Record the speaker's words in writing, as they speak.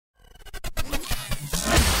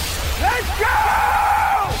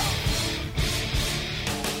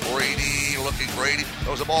Brady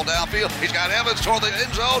throws the ball downfield. He's got Evans toward the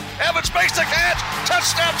end zone. Evans makes the catch.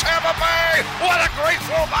 Touchdown Tampa Bay. What a great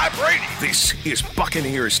throw by Brady. This is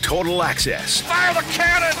Buccaneers Total Access. Fire the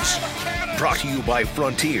cannons. Brought to you by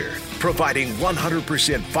Frontier, providing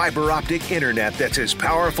 100% fiber optic internet that's as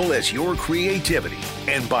powerful as your creativity.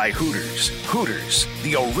 And by Hooters. Hooters,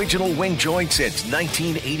 the original wing joint since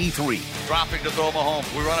 1983. Dropping to throw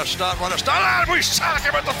Mahomes. We run a stunt, and we sack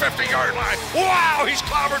him at the 50-yard line. Wow, he's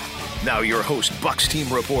clobbered. Now your host, Bucs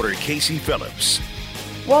team reporter Casey Phillips.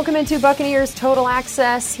 Welcome into Buccaneers Total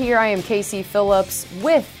Access. Here I am, Casey Phillips,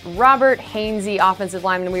 with Robert Hainsey, offensive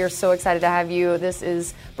lineman. We are so excited to have you. This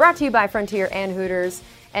is brought to you by Frontier and Hooters.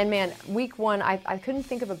 And man, week one, I couldn't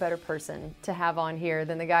think of a better person to have on here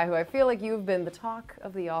than the guy who I feel like you've been the talk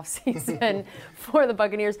of the offseason for the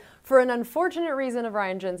Buccaneers for an unfortunate reason of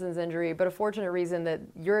Ryan Jensen's injury, but a fortunate reason that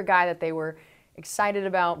you're a guy that they were excited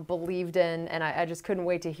about, believed in, and I just couldn't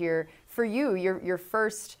wait to hear for you, your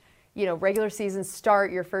first regular season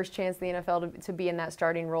start, your first chance in the NFL to be in that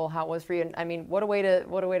starting role, how it was for you. And I mean, what a way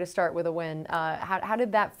to start with a win. How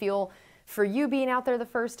did that feel for you being out there the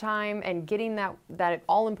first time and getting that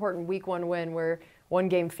all-important week one win where one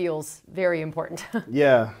game feels very important?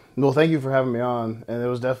 Yeah. Well, thank you for having me on. And it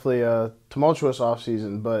was definitely a tumultuous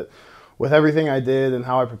offseason, but with everything I did and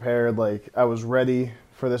how I prepared, I was ready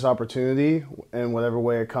for this opportunity in whatever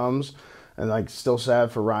way it comes. And still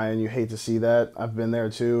sad for Ryan. You hate to see that. I've been there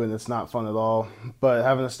too, and it's not fun at all. But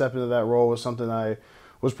having to step into that role was something I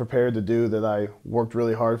was prepared to do, that I worked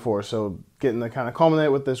really hard for. So getting to kind of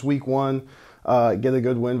culminate with this week one, get a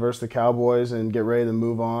good win versus the Cowboys, and get ready to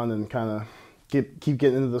move on and kind of keep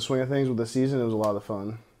getting into the swing of things with the season, it was a lot of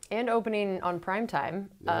fun. And opening on primetime,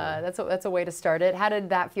 that's a way to start it. How did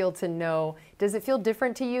that feel to know? Does it feel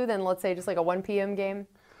different to you than, let's say, just like a 1 p.m. game?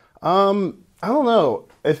 I don't know.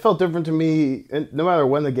 It felt different to me. And no matter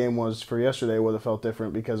when the game was for yesterday, it would have felt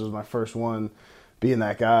different because it was my first one being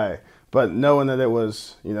that guy. But knowing that it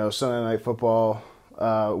was, Sunday Night Football,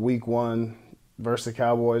 week one versus the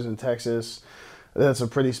Cowboys in Texas, that's a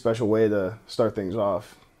pretty special way to start things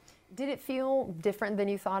off. Did it feel different than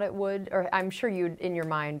you thought it would? Or I'm sure you, in your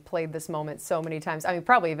mind, played this moment so many times. I mean,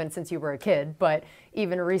 probably even since you were a kid, but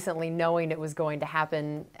even recently knowing it was going to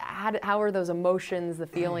happen, how were those emotions, the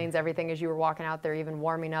feelings, everything as you were walking out there, even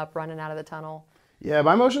warming up, running out of the tunnel? Yeah,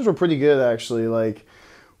 my emotions were pretty good, actually.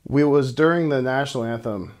 We was during the national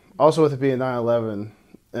anthem, also with it being 9/11,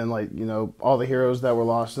 and all the heroes that were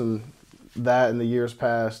lost in that in the years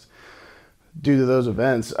past. Due to those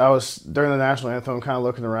events, I was during the national anthem kind of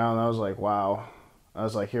looking around, and I was like, wow. I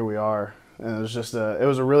was like, here we are. And it was just it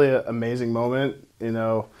was a really amazing moment,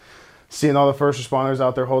 seeing all the first responders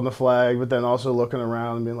out there holding the flag, but then also looking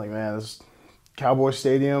around and being like, man, this Cowboy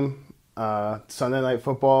Stadium, Sunday Night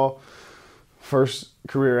Football, first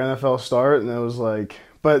career NFL start. And it was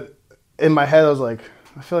but in my head, I was like,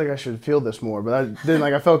 I feel like I should feel this more, but I didn't.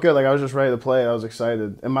 I felt good. I was just ready to play. I was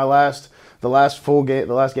excited. And the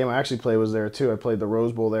last game I actually played was there too. I played the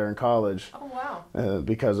Rose Bowl there in college. Oh wow!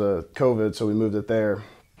 Because of COVID, so we moved it there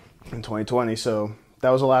in 2020. So that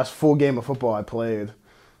was the last full game of football I played.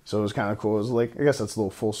 So it was kind of cool. It was I guess that's a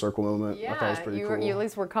little full circle moment. Yeah, I thought it was pretty cool. You at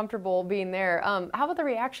least were comfortable being there. How about the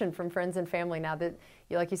reaction from friends and family now that,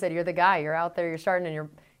 like you said, you're the guy. You're out there. You're starting, and you're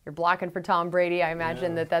blocking for Tom Brady. I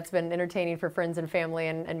imagine that's been entertaining for friends and family,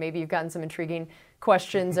 and maybe you've gotten some intriguing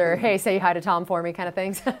questions or, hey, say hi to Tom for me kind of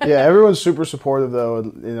things. Yeah, everyone's super supportive, though.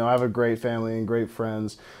 I have a great family and great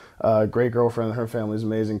friends. Great girlfriend, her family's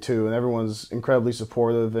amazing, too. And everyone's incredibly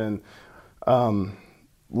supportive and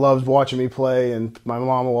loves watching me play. And my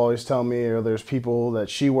mom will always tell me, or there's people that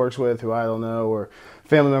she works with who I don't know, or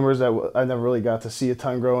family members that I never really got to see a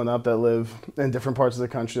ton growing up that live in different parts of the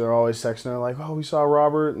country. They're always texting her like, oh, we saw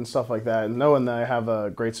Robert and stuff like that. And knowing that I have a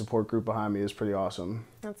great support group behind me is pretty awesome.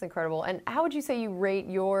 That's incredible. And how would you say you rate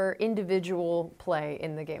your individual play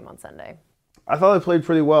in the game on Sunday? I thought I played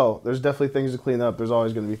pretty well. There's definitely things to clean up. There's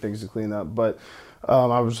always going to be things to clean up. But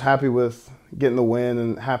I was happy with getting the win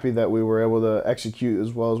and happy that we were able to execute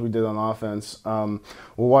as well as we did on offense. We'll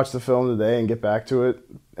watch the film today and get back to it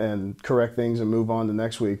and correct things and move on to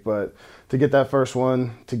next week. But to get that first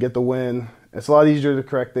one, to get the win, it's a lot easier to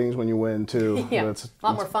correct things when you win too. Yeah, it's a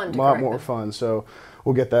lot more fun. A lot more fun. So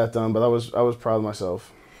we'll get that done. But I was proud of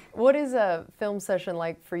myself. What is a film session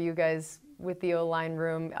like for you guys with the O-line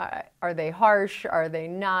room? Are they harsh? Are they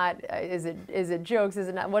not? Is it jokes? Is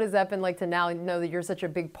it not? What has that been like to now know that you're such a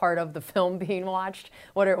big part of the film being watched?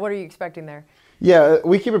 What are you expecting there? Yeah,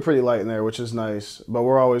 we keep it pretty light in there, which is nice. But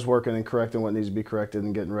we're always working and correcting what needs to be corrected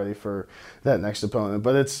and getting ready for that next opponent.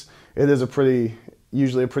 But it is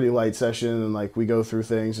usually a pretty light session, and we go through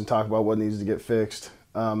things and talk about what needs to get fixed.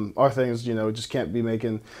 Our thing is, just can't be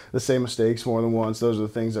making the same mistakes more than once. Those are the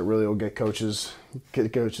things that really will get coaches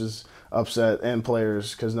upset and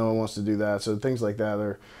players, because no one wants to do that. So things like that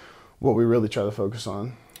are what we really try to focus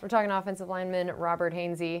on. We're talking offensive lineman Robert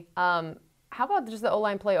Hainsey. How about just the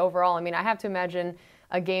O-line play overall? I mean, I have to imagine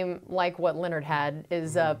a game like what Leonard had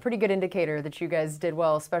is a pretty good indicator that you guys did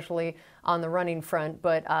well, especially on the running front.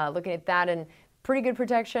 But looking at that, and pretty good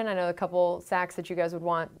protection. I know a couple sacks that you guys would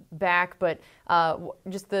want back, but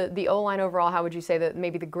just the O-line overall, how would you say that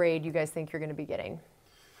maybe the grade you guys think you're going to be getting?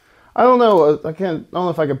 I don't know. I don't know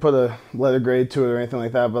if I could put a letter grade to it or anything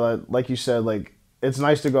like that, but like you said, it's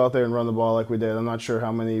nice to go out there and run the ball like we did. I'm not sure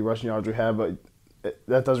how many rushing yards we had, but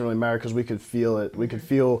that doesn't really matter because we could feel it. We could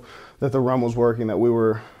feel that the run was working, that we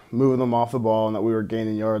were moving them off the ball, and that we were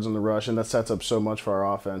gaining yards on the rush, and that sets up so much for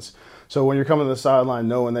our offense. So when you're coming to the sideline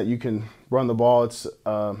knowing that you can run the ball,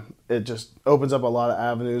 it just opens up a lot of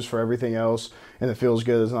avenues for everything else, and it feels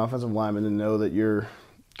good as an offensive lineman to know that you're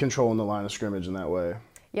controlling the line of scrimmage in that way.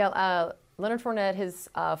 Yeah, Leonard Fournette, his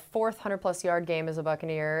fourth 100-plus yard game as a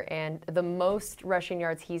Buccaneer, and the most rushing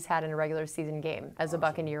yards he's had in a regular season game as a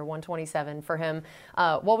Buccaneer, 127 for him.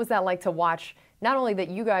 What was that like to watch, not only that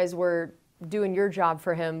you guys were doing your job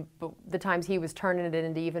for him, but the times he was turning it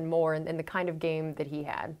into even more, and the kind of game that he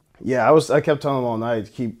had? Yeah, I kept telling him all night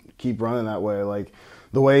to keep running that way. Like,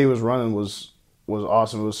 the way he was running was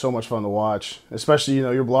awesome. It was so much fun to watch, especially,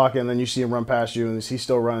 you're blocking and then you see him run past you and he's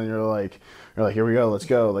still running. You're like, here we go, let's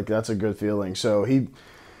go. Like, that's a good feeling. So he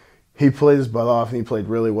played his butt off and he played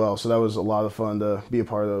really well. So that was a lot of fun to be a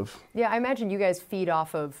part of. Yeah, I imagine you guys feed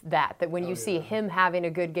off of that when you see him having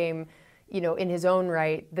a good game, in his own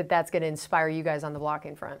right, that's going to inspire you guys on the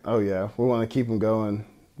blocking front. Oh yeah, we want to keep him going.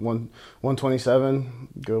 127,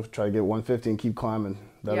 go try to get 150 and keep climbing.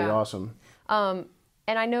 That'd be awesome. And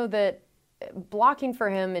I know that blocking for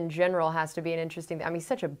him in general has to be an interesting thing. I mean, he's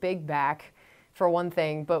such a big back for one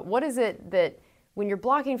thing, but what is it that when you're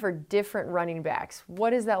blocking for different running backs,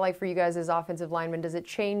 what is that like for you guys as offensive linemen? Does it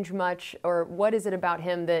change much, or what is it about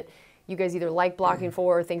him that you guys either like blocking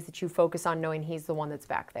for or things that you focus on knowing he's the one that's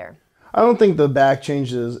back there? I don't think the back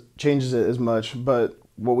changes it as much, but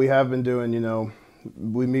what we have been doing,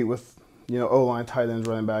 we meet with, O-line, tight ends,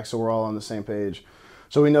 running backs, so we're all on the same page.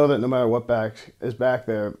 So we know that no matter what back is back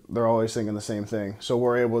there, they're always thinking the same thing. So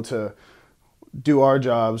we're able to do our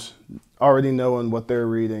jobs already knowing what they're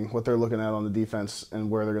reading, what they're looking at on the defense,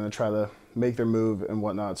 and where they're going to try to make their move and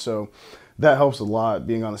whatnot. So that helps a lot,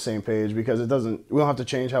 being on the same page, because we don't have to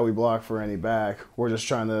change how we block for any back. We're just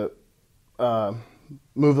trying to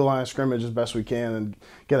move the line of scrimmage as best we can and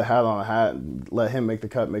get a hat on a hat and let him make the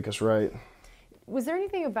cut, make us right. Was there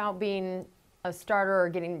anything about being a starter or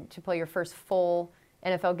getting to play your first full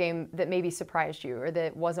NFL game that maybe surprised you, or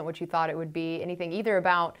that wasn't what you thought it would be? Anything either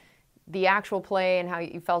about the actual play and how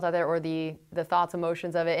you felt out there, or the thoughts,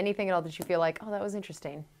 emotions of it? Anything at all that you feel like, oh, that was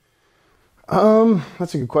interesting?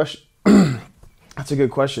 That's a good question. That's a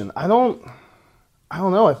good question. I don't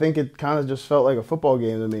know. I think it kind of just felt like a football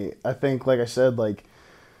game to me. I think, like I said,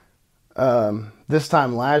 this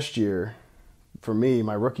time last year, for me,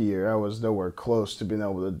 my rookie year, I was nowhere close to being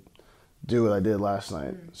able to do what I did last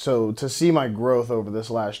night. So to see my growth over this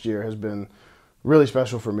last year has been really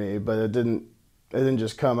special for me, but it didn't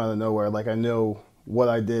just come out of nowhere. Like, I know what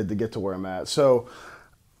I did to get to where I'm at. So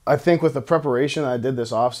I think with the preparation I did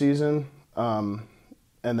this off season, and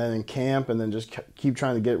then in camp, and then just keep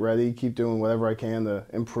trying to get ready, keep doing whatever I can to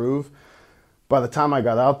improve. By the time I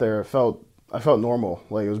got out there, I felt normal.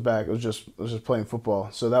 Like, it was back. It was just playing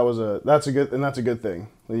football. So that's a good thing.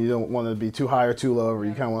 You don't want to be too high or too low, or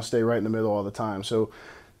you kind of want to stay right in the middle all the time. So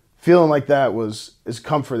feeling like that is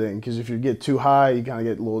comforting, because if you get too high, you kind of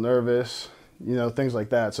get a little nervous, things like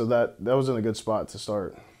that. So that was in a good spot to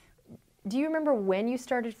start. Do you remember when you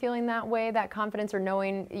started feeling that way, that confidence, or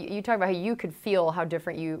knowing, you talk about how you could feel how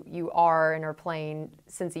different you are and are playing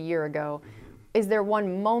since a year ago. Is there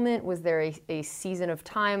one moment, was there a season of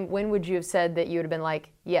time? When would you have said that you would have been like,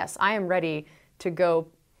 yes, I am ready to go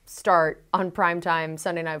start on primetime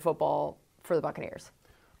Sunday Night Football for the Buccaneers?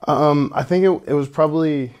 I think it was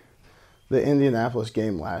probably the Indianapolis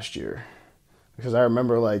game last year, because I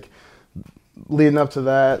remember, leading up to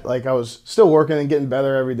that, I was still working and getting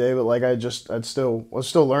better every day, but I was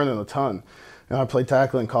still learning a ton. I played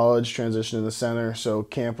tackle in college, transitioned into center, so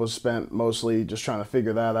camp was spent mostly just trying to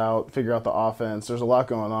figure that out, figure out the offense. There's a lot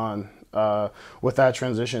going on with that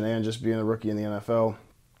transition and just being a rookie in the NFL.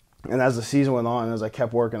 And as the season went on, as I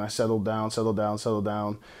kept working, I settled down.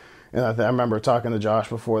 And I remember talking to Josh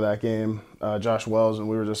before that game, Josh Wells, and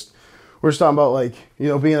we were just talking about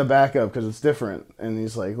being a backup, because it's different. And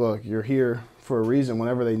he's like, look, you're here for a reason.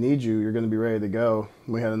 Whenever they need you, you're going to be ready to go.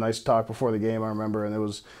 We had a nice talk before the game, I remember, and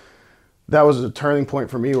that was a turning point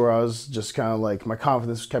for me where I was just kind of like, my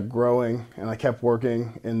confidence kept growing and I kept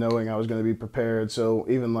working and knowing I was going to be prepared. So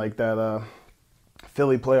even like that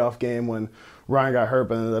Philly playoff game when Ryan got hurt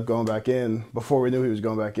but ended up going back in, before we knew he was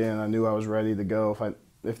going back in, I knew I was ready to go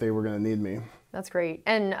if they were going to need me. That's great.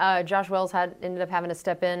 And Josh Wells ended up having to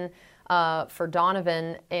step in for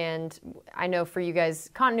Donovan, and I know for you guys,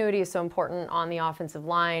 continuity is so important on the offensive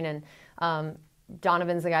line, and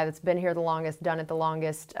Donovan's the guy that's been here the longest, done it the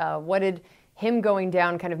longest. What did him going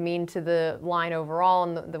down kind of mean to the line overall,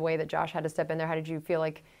 and the way that Josh had to step in there? How did you feel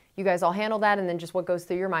like you guys all handled that, and then just what goes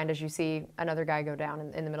through your mind as you see another guy go down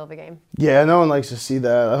in the middle of a game? Yeah, no one likes to see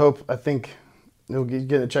that. I think he'll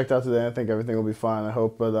get it checked out today. I think everything will be fine, I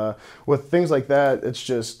hope. But with things like that, it's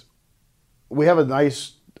just we have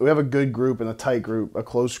a good group and a tight group, a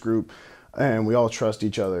close group, and we all trust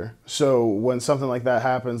each other. So when something like that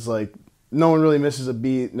happens, like, no one really misses a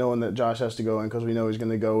beat knowing that Josh has to go in, because we know he's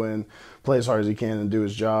going to go in, play as hard as he can, and do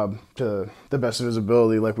his job to the best of his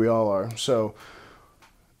ability like we all are. So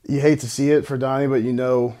you hate to see it for Donnie, but you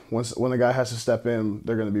know when a guy has to step in,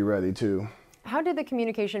 they're going to be ready too. How did the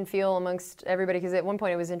communication feel amongst everybody? Because at one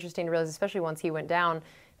point it was interesting to realize, especially once he went down,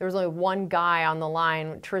 there was only one guy on the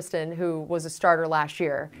line, Tristan, who was a starter last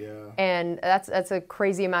year. Yeah. And that's a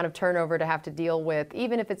crazy amount of turnover to have to deal with,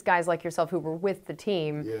 even if it's guys like yourself who were with the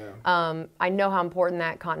team. Yeah. I know how important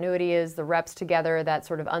that continuity is, the reps together, that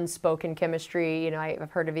sort of unspoken chemistry. You know,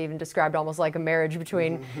 I've heard of even described almost like a marriage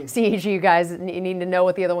between seeing you guys needing to know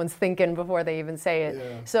what the other one's thinking before they even say it.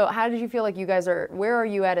 Yeah. So how did you feel like you guys where are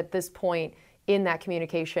you at this point in that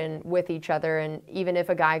communication with each other? And even if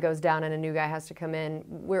a guy goes down and a new guy has to come in,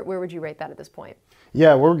 where would you rate that at this point?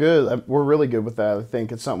 Yeah, we're good. We're really good with that. I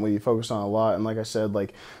think it's something we focus on a lot. And like I said,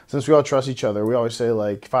 like, since we all trust each other, we always say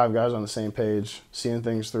like 5 guys on the same page, seeing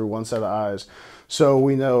things through one set of eyes. So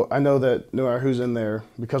I know that no matter who's in there,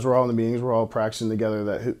 because we're all in the meetings, we're all practicing together,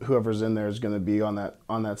 that whoever's in there is going to be on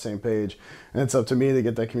that same page. And it's up to me to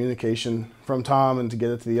get that communication from Tom and to get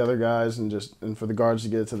it to the other guys, and for the guards to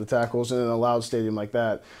get it to the tackles. And in a loud stadium like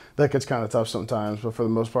that gets kind of tough sometimes. But for the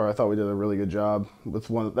most part, I thought we did a really good job. That's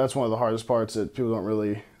one of the hardest parts that people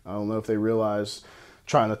I don't know if they realize,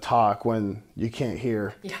 trying to talk when you can't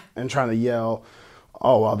hear. Yeah. And trying to yell.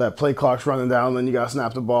 Oh, well, that play clock's running down, then you got to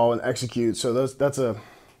snap the ball and execute. So that's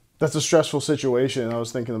a stressful situation. I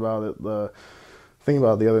was thinking about it the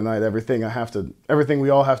other night. Everything we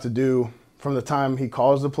all have to do from the time he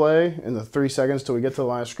calls the play in the 3 seconds till we get to the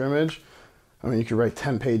line of scrimmage. I mean, you could write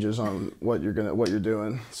 10 pages on what you're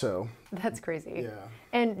doing. So That's crazy. Yeah.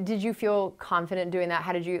 And did you feel confident doing that?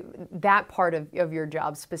 How did that part of your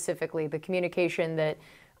job specifically, the communication that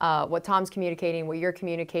what Tom's communicating, what you're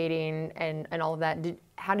communicating, and all of that,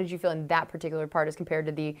 how did you feel in that particular part as compared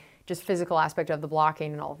to the just physical aspect of the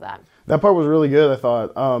blocking and all of that? That part was really good, I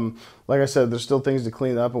thought. Like I said, there's still things to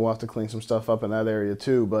clean up, and we'll have to clean some stuff up in that area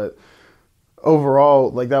too. But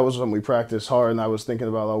overall, like, that was something we practiced hard, and I was thinking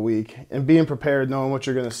about all week. And being prepared, knowing what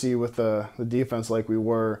you're going to see with the defense like we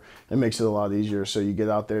were, it makes it a lot easier. So you get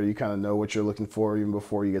out there, you kind of know what you're looking for even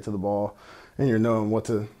before you get to the ball, and you're knowing what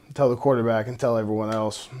to tell the quarterback and tell everyone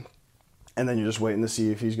else. And then you're just waiting to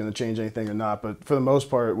see if he's going to change anything or not. But for the most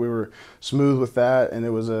part, we were smooth with that, and it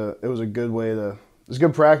was a good way to – it was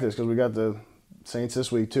good practice because we got the Saints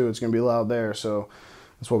this week too. It's going to be loud there, so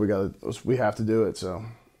that's what we have to do it. So.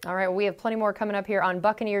 All right, well, we have plenty more coming up here on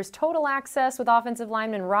Buccaneers Total Access with offensive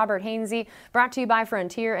lineman Robert Hainsey, brought to you by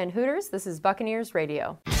Frontier and Hooters. This is Buccaneers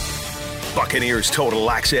Radio. Buccaneers Total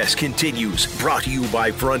Access continues, brought to you by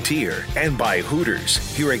Frontier and by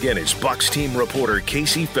Hooters. Here again is Bucs team reporter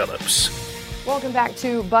Casey Phillips. Welcome back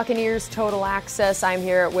to Buccaneers Total Access. I'm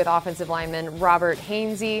here with offensive lineman Robert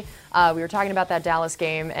Hainsey. We were talking about that Dallas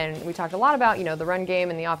game, and we talked a lot about, the run game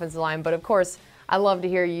and the offensive line, but of course, I love to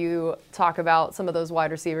hear you talk about some of those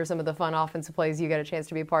wide receivers, some of the fun offensive plays you got a chance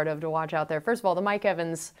to be a part of, to watch out there. First of all, the Mike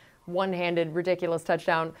Evans one-handed ridiculous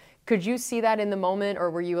touchdown. Could you see that in the moment,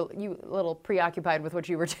 or were you a little preoccupied with what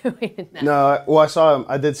you were doing? No, well, I saw him.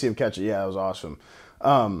 I did see him catch it. Yeah, it was awesome.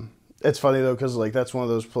 It's funny though, because like that's one of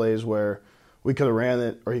those plays where we could have ran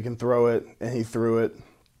it, or he can throw it, and he threw it,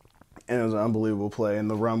 and it was an unbelievable play. And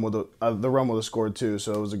the run would have scored too,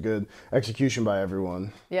 so it was a good execution by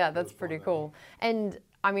everyone. Yeah, that's pretty cool. And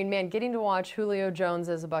I mean, man, getting to watch Julio Jones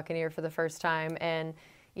as a Buccaneer for the first time, and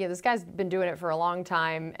this guy's been doing it for a long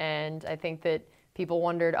time, and I think that people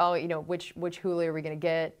wondered, which Julio are we going to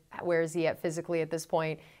get? Where is he at physically at this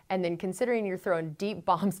point? And then considering you're throwing deep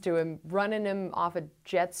bombs to him, running him off of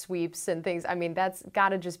jet sweeps and things, I mean, that's got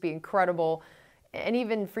to just be incredible. And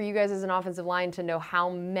even for you guys as an offensive line to know how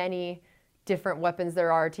many different weapons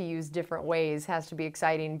there are to use different ways has to be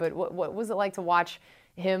exciting. But what was it like to watch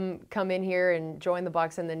him come in here and join the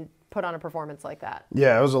Bucs and then put on a performance like that?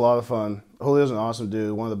 Yeah, it was a lot of fun. Julio's an awesome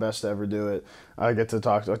dude, one of the best to ever do it. I get to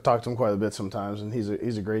talk to him quite a bit sometimes, and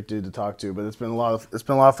he's a great dude to talk to. But it's been a lot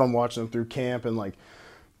of fun watching him through camp, and like,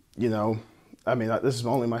 you know, I mean, this is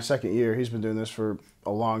only my second year. He's been doing this for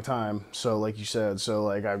a long time. So like you said,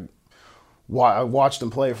 I watched him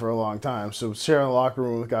play for a long time. So sharing a locker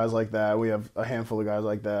room with guys like that, we have a handful of guys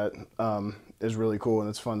like that, is really cool, and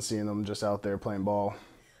it's fun seeing them just out there playing ball.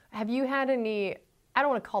 Have you had any, I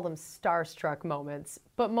don't want to call them starstruck moments,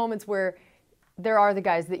 but moments where there are the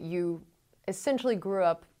guys that you essentially grew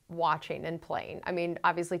up watching and playing? I mean,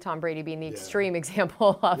 obviously Tom Brady being the extreme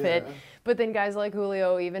example of it, but then guys like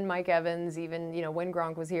Julio, even Mike Evans, even, you know, when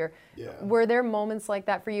Gronk was here. Were there moments like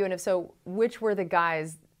that for you? And if so, which were the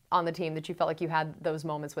guys on the team that you felt like you had those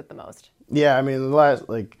moments with the most? Yeah, I mean, we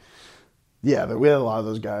had a lot of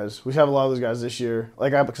those guys. We have a lot of those guys this year.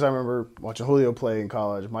 Because I remember watching Julio play in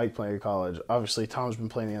college, Mike playing in college. Obviously, Tom's been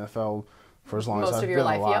playing in the NFL for as long as I've been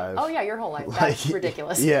alive. Most of your life, yep. Oh, yeah, your whole life. That's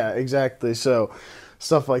ridiculous. Yeah, exactly. So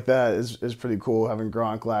stuff like that is pretty cool. Having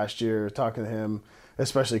Gronk last year, talking to him,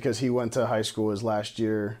 especially because he went to high school his last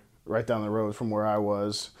year right down the road from where I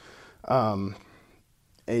was.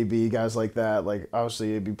 AB, guys like that. Like,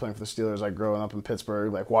 obviously, AB playing for the Steelers, like, growing up in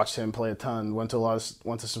Pittsburgh, like, watched him play a ton, went to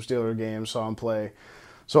some Steeler games, saw him play.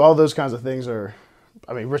 So all those kinds of things are,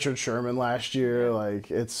 I mean, Richard Sherman last year,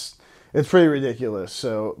 like, it's pretty ridiculous.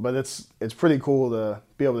 So, but it's pretty cool to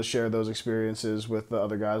be able to share those experiences with the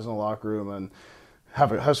other guys in the locker room and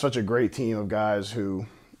have such a great team of guys who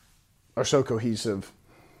are so cohesive.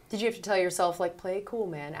 Did you have to tell yourself, like, play cool,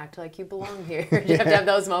 man, act like you belong here? Did you have to have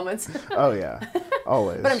those moments? Oh, yeah.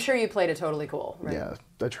 Always. But I'm sure you played it totally cool, right? Yeah,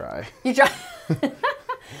 I try. You try.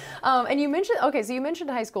 And you mentioned, so you mentioned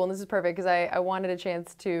high school, and this is perfect because I wanted a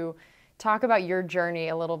chance to talk about your journey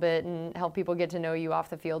a little bit and help people get to know you off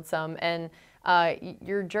the field some. And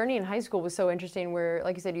your journey in high school was so interesting where,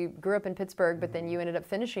 like you said, you grew up in Pittsburgh, but then you ended up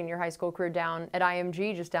finishing your high school career down at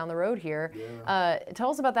IMG just down the road here. Yeah.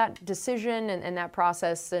 Tell us about that decision and that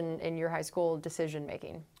process and your high school decision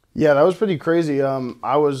making. Yeah, that was pretty crazy.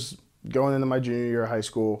 I was going into my junior year of high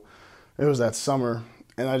school. It was that summer,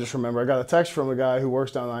 and I just remember I got a text from a guy who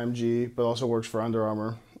works down at IMG, but also works for Under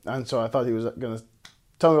Armour. And so I thought he was going to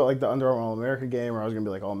tell me about like the Under Armour All-American game, or I was going to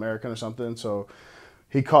be like All-American or something. So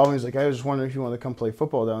he called me. He's like, I was just wondering if you want to come play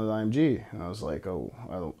football down at IMG. And I was like, oh,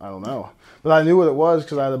 I don't know. But I knew what it was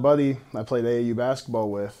because I had a buddy I played AAU basketball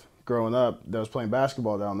with growing up that was playing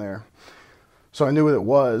basketball down there. So I knew what it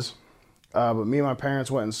was. But me and my parents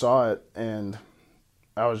went and saw it, and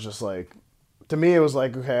I was just like, to me it was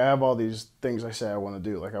like, okay, I have all these things I say I want to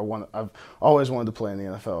do. Like I've always wanted to play in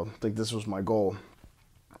the NFL. Like this was my goal.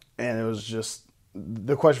 And it was just,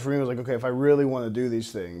 the question for me was like, okay, if I really want to do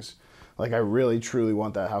these things, like I really truly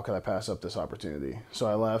want that, how could I pass up this opportunity? So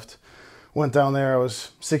I left, went down there. I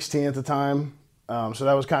was 16 at the time. So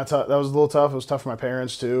that was kind of tough. That was a little tough. It was tough for my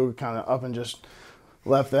parents too, kind of up and just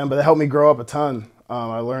left them, but it helped me grow up a ton.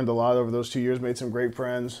 I learned a lot over those 2 years, made some great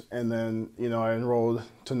friends, and then, you know, I enrolled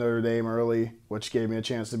to Notre Dame early, which gave me a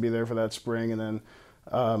chance to be there for that spring, and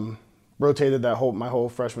then rotated my whole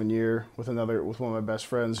freshman year with one of my best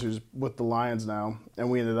friends who's with the Lions now, and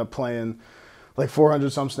we ended up playing like 400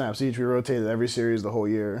 some snaps each. We rotated every series the whole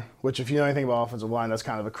year, which if you know anything about offensive line, that's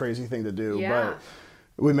kind of a crazy thing to do, but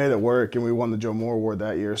we made it work, and we won the Joe Moore Award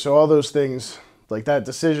that year. So all those things, like that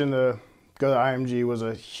decision to go to IMG was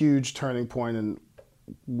a huge turning point in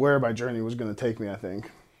where my journey was going to take me, I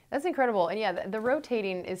think. That's incredible. And yeah, the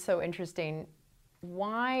rotating is so interesting.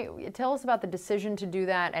 Why? Tell us about the decision to do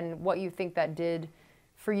that and what you think that did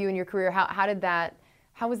for you in your career.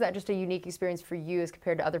 How was that just a unique experience for you as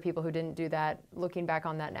compared to other people who didn't do that, looking back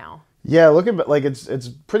on that now? Yeah, looking back, like it's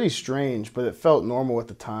pretty strange, but it felt normal at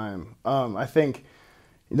the time. I think,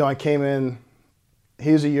 you know, I came in,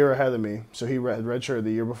 he was a year ahead of me, so he had redshirted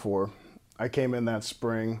the year before. I came in that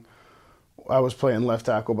spring. I was playing left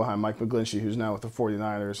tackle behind Mike McGlinchey, who's now with the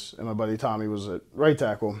 49ers, and my buddy Tommy was at right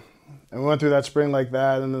tackle. And we went through that spring like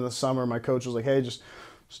that, and then the summer my coach was like, hey,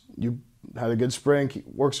 you had a good spring,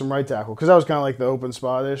 work some right tackle, because that was kind of like the open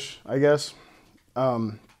spot-ish, I guess.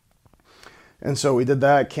 And so we did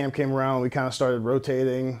that. Camp came around, we kind of started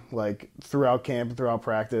rotating like throughout camp and throughout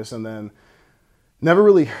practice, and then never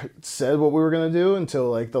really said what we were going to do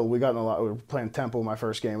until we were playing Temple my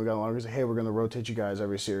first game. We got along. We said, hey, we're going to rotate you guys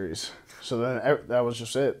every series. So then that was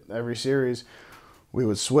just it. Every series we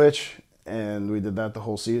would switch, and we did that the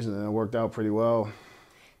whole season, and it worked out pretty well.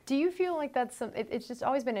 Do you feel like that's it's just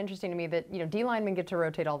always been interesting to me that, D linemen get to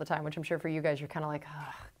rotate all the time, which I'm sure for you guys, you're kind of like,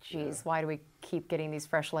 oh, geez, why do we keep getting these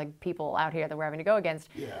fresh leg people out here that we're having to go against?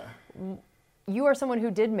 Yeah. You are someone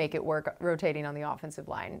who did make it work rotating on the offensive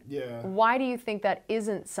line. Yeah. Why do you think that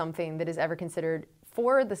isn't something that is ever considered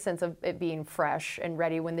for the sense of it being fresh and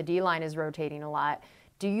ready when the D-line is rotating a lot?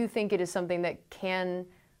 Do you think it is something that can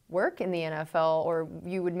work in the NFL, or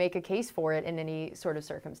you would make a case for it in any sort of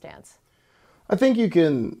circumstance? I think you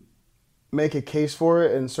can make a case for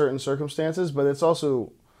it in certain circumstances, but it's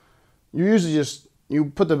also, you usually just, you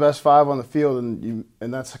put the best 5 on the field, and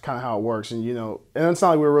that's kind of how it works. And, and it's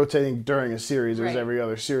not like we're rotating during a series. It was every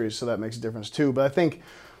other series, so that makes a difference too. But I think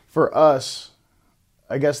for us,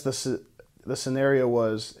 I guess the scenario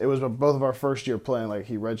was, it was both of our first year playing. Like,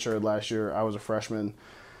 he redshirted last year, I was a freshman.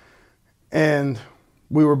 And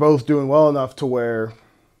we were both doing well enough to where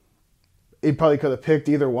he probably could have picked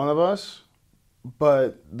either one of us,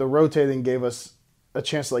 but the rotating gave us a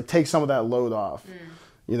chance to take some of that load off.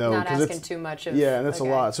 Not asking too much of and it's a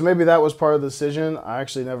lot. So maybe that was part of the decision. I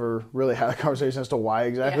actually never really had a conversation as to why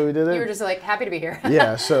exactly we did it. You were just happy to be here.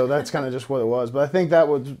 Yeah, so that's kind of just what it was. But I think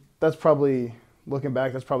that's probably, looking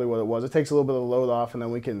back, that's probably what it was. It takes a little bit of the load off, and then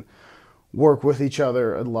we can work with each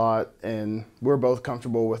other a lot, and we're both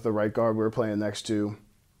comfortable with the right guard we were playing next to.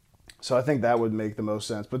 So I think that would make the most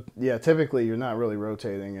sense. But yeah, typically you're not really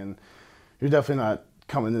rotating, and you're definitely not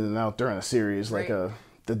coming in and out during a series like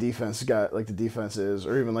the defense is,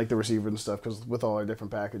 or even the receiver and stuff, because with all our different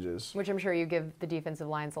packages. Which I'm sure you give the defensive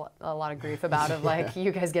lines a lot of grief about,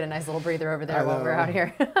 you guys get a nice little breather over there while we're out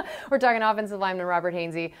here. We're talking offensive lineman Robert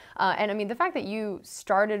Hainsey. And I mean, the fact that you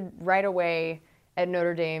started right away at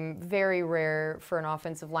Notre Dame, very rare for an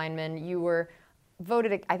offensive lineman. You were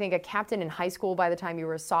voted, I think, a captain in high school by the time you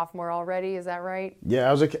were a sophomore already. Is that right?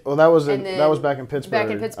 Yeah, that was back in Pittsburgh. Back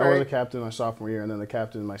in Pittsburgh. I was a captain my sophomore year, and then the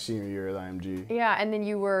captain my senior year at IMG. Yeah, and then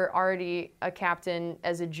you were already a captain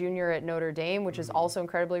as a junior at Notre Dame, which is also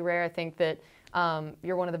incredibly rare. I think that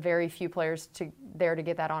you're one of the very few players to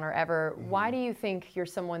get that honor ever. Why do you think you're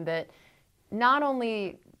someone that not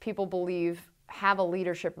only people believe have a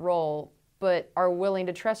leadership role, but are willing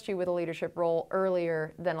to trust you with a leadership role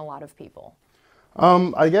earlier than a lot of people?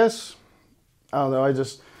 I guess, I don't know,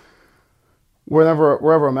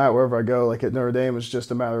 wherever I'm at, wherever I go, at Notre Dame, it's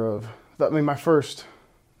just a matter of, my first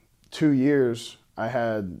 2 years, I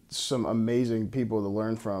had some amazing people to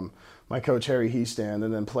learn from. My coach, Harry Heastand,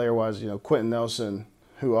 and then player-wise, Quentin Nelson,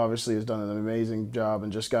 who obviously has done an amazing job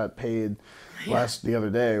and just got paid the other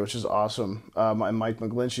day, which is awesome. And Mike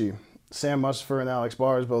McGlinchey. Sam Mustipher and Alex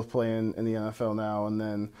Bars both playing in the NFL now, and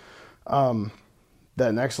then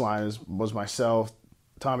that next line was myself.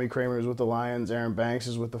 Tommy Kramer is with the Lions. Aaron Banks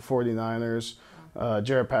is with the 49ers.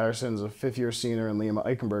 Jaret Patterson's a fifth-year senior, and Liam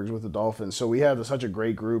Eichenberg's with the Dolphins. So we had such a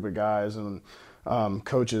great group of guys and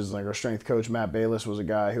coaches. Our strength coach, Matt Bayless, was a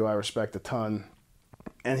guy who I respect a ton.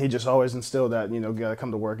 And he just always instilled that, you got to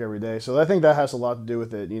come to work every day. So I think that has a lot to do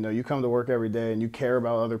with it. You come to work every day and you care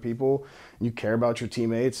about other people, and you care about your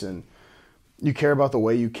teammates, and you care about the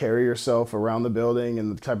way you carry yourself around the building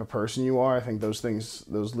and the type of person you are. I think those things,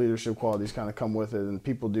 those leadership qualities kind of come with it, and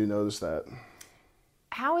people do notice that.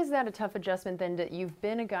 How is that a tough adjustment then, that you've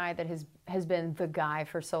been a guy that has been the guy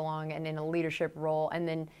for so long and in a leadership role, and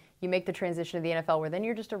then you make the transition to the NFL where then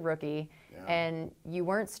you're just a rookie and you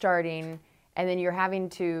weren't starting, and then you're having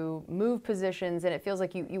to move positions, and it feels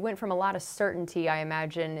like you went from a lot of certainty, I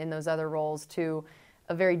imagine, in those other roles to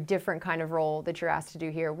a very different kind of role that you're asked to do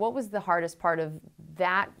here. What was the hardest part of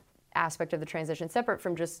that aspect of the transition, separate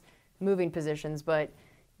from just moving positions, but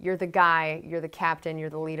you're the guy, you're the captain, you're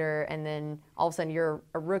the leader, and then all of a sudden you're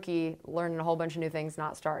a rookie learning a whole bunch of new things,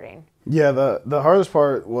 not starting? Yeah, the hardest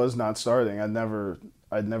part was not starting. I'd never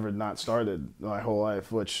not started my whole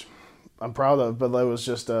life, which I'm proud of, but it was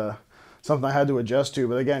just something I had to adjust to.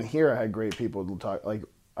 But again, here I had great people to talk.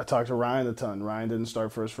 I talked to Ryan a ton. Ryan didn't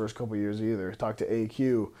start for his first couple of years either. I talked to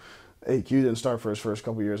AQ. AQ didn't start for his first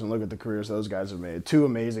couple of years, and look at the careers those guys have made. Two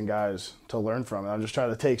amazing guys to learn from. And I'm just trying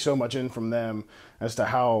to take so much in from them as to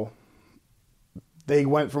how they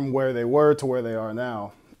went from where they were to where they are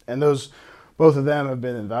now. And both of them have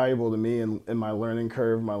been invaluable to me in my learning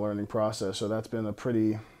curve, my learning process. So that's been a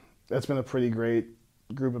pretty great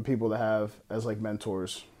group of people to have as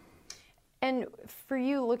mentors. And for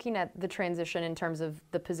you, looking at the transition in terms of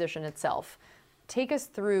the position itself, take us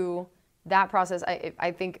through that process.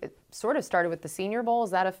 I think it sort of started with the Senior Bowl. Is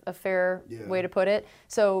that a fair way to put it?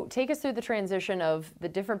 So take us through the transition of the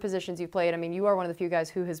different positions you've played. I mean, you are one of the few guys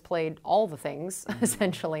who has played all the things,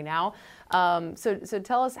 essentially, now. So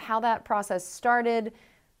tell us how that process started,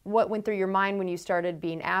 what went through your mind when you started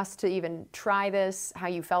being asked to even try this, how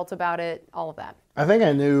you felt about it, all of that? I think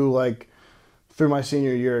I knew, like, through my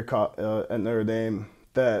senior year at Notre Dame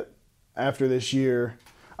that after this year,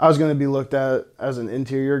 I was going to be looked at as an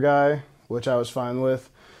interior guy, which I was fine with.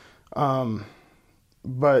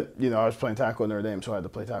 But, you know, I was playing tackle at Notre Dame, so I had to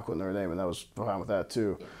play tackle at Notre Dame, and I was fine with that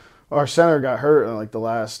too. Yeah. Our center got hurt in, like,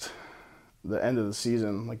 the end of the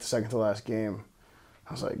season, like the second to last game.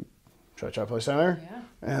 I was like, should I try to play center? Yeah.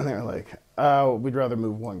 And they were like, we'd rather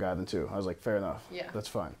move one guy than two. I was like, fair enough. Yeah. That's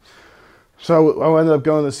fine. So I ended up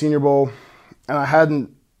going to the Senior Bowl, and I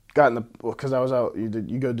hadn't gotten because I was out, you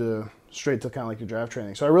go straight to kind of like your draft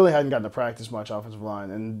training. So I really hadn't gotten to practice much offensive line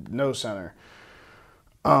and no center.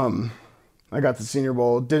 I got to the Senior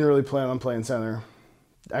Bowl, didn't really plan on playing center.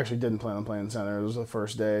 Actually didn't plan on playing center. It was the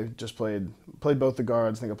first day. Just played both the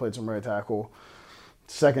guards. I think I played some right tackle.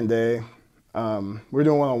 Second day, we were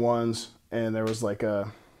doing one-on-ones, and there was like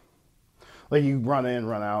you run in,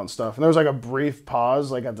 run out and stuff. And there was like a brief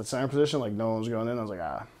pause like at the center position, like no one was going in. I was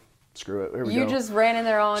like, screw it. Here we go. You just ran in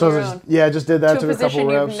there all on your own. Yeah, I just did that. Took a couple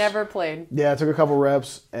reps. You've never played. Yeah, I took a couple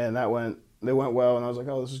reps, and they went well, and I was like,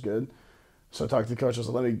 oh, this is good. So I talked to the coach. I was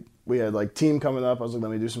like, we had like team coming up. I was like,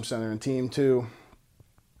 let me do some center and team too.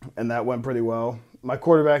 And that went pretty well. My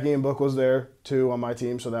quarterback, Ian Book, was there too on my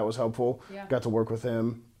team, so that was helpful. Yeah. Got to work with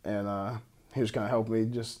him, and he was kind of helping me,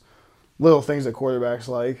 just little things that quarterbacks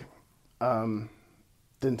like.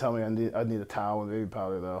 Didn't tell me I'd need a towel and baby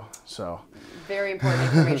powder, though. So very important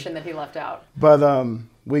information that he left out. But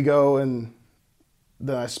we go, and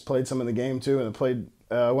then I played some in the game too, and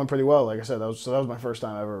it went pretty well. Like I said, that was my first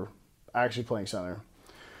time ever actually playing center.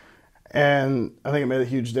 And I think it made a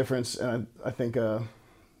huge difference, and I think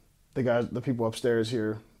the people upstairs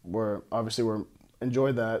here were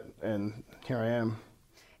enjoyed that, and here I am.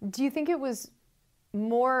 Do you think it was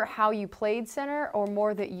more how you played center, or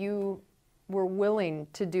more that you were willing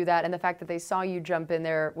to do that, and the fact that they saw you jump in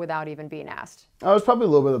there without even being asked? I was probably a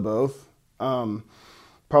little bit of both.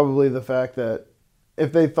 Probably the fact that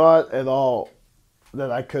if they thought at all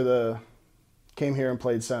that I could have came here and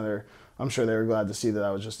played center, I'm sure they were glad to see that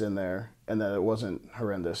I was just in there and that it wasn't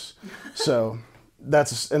horrendous. So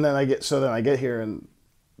then I get here, and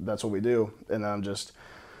that's what we do. And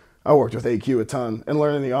I worked with AQ a ton and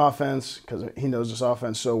learning the offense, because he knows this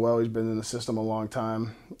offense so well. He's been in the system a long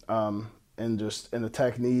time, and just in the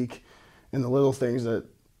technique and the little things that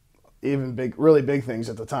even really big things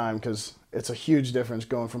at the time, because it's a huge difference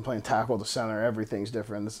going from playing tackle to center. Everything's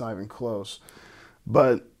different. It's not even close.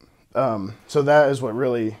 But so that is what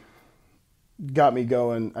really got me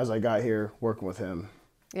going as I got here working with him.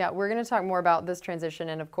 Yeah, we're going to talk more about this transition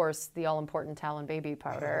and, of course, the all-important towel and baby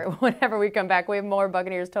powder whenever we come back. We have more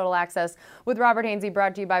Buccaneers Total Access with Robert Hainsey,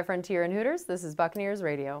 brought to you by Frontier and Hooters. This is Buccaneers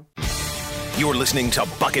Radio. You're listening to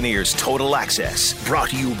Buccaneers Total Access, brought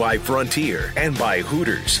to you by Frontier and by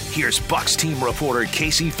Hooters. Here's Bucs team reporter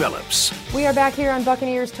Casey Phillips. We are back here on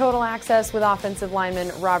Buccaneers Total Access with offensive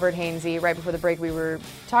lineman Robert Hainsey. Right before the break, we were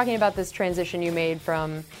talking about this transition you made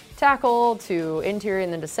from tackle to interior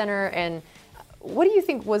and then to center. And what do you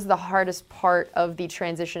think was the hardest part of the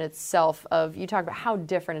transition itself? You talked about how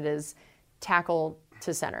different it is tackle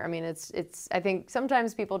to center. I mean, it's. I think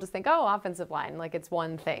sometimes people just think, oh, offensive line, like it's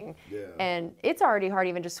one thing. Yeah. And it's already hard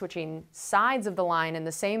even just switching sides of the line in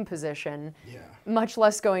the same position. Yeah. Much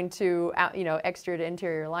less going to exterior to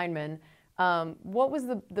interior linemen. What was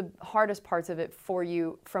the hardest parts of it for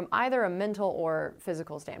you from either a mental or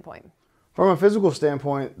physical standpoint? From a physical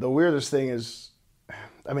standpoint, the weirdest thing is,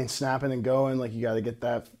 snapping and going. Like, you got to get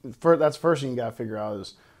that. That's the first thing you got to figure out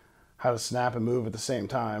is how to snap and move at the same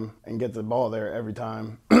time and get the ball there every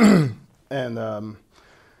time. And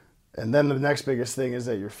then the next biggest thing is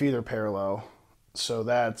that your feet are parallel. So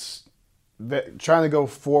that's trying to go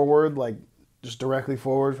forward, like just directly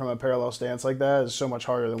forward from a parallel stance like that is so much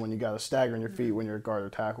harder than when you got to stagger in your feet when you're a guard or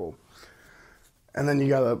tackle. And then you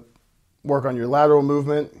got to work on your lateral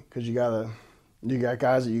movement, because you got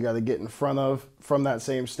guys that you got to get in front of from that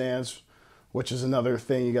same stance, which is another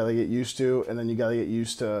thing you got to get used to. And then you got to get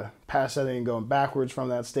used to pass setting and going backwards from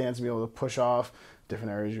that stance and be able to push off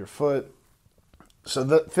different areas of your foot.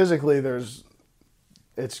 So physically,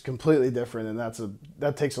 it's completely different, and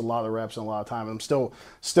that takes a lot of reps and a lot of time. And I'm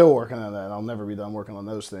still working on that. I'll never be done working on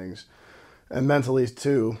those things. And mentally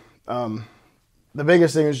too. The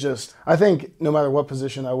biggest thing is just, I think no matter what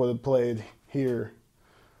position I would have played here,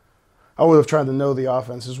 I would have tried to know the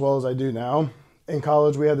offense as well as I do now. In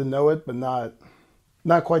college, we had to know it, but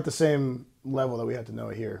not quite the same level that we had to know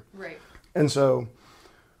it here. Right. And so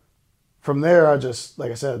from there, I just,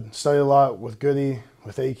 like I said, studied a lot with Goody,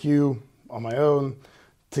 with AQ on my own,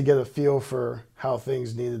 to get a feel for how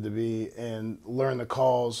things needed to be and learn the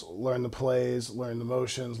calls, learn the plays, learn the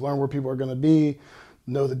motions, learn where people are going to be,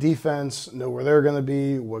 know the defense, know where they're going to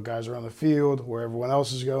be, what guys are on the field, where everyone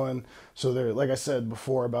else is going. So they're, like I said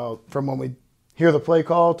before, about from when we hear the play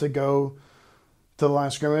call to go to the line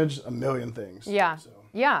of scrimmage, a million things. Yeah. So.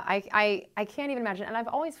 Yeah, I can't even imagine. And I've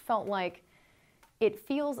always felt like it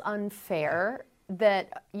feels unfair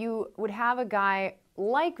that you would have a guy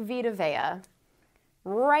like Vita Vea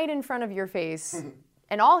right in front of your face,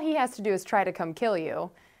 and all he has to do is try to come kill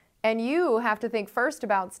you. And you have to think first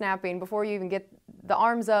about snapping before you even get the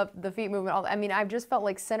arms up, the feet movement. I mean, I've just felt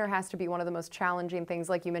like center has to be one of the most challenging things,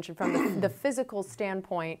 like you mentioned, from the physical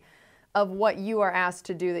standpoint of what you are asked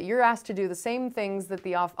to do, that you're asked to do the same things that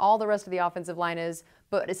all the rest of the offensive line is,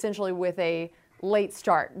 but essentially with a late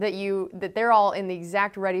start, that they're all in the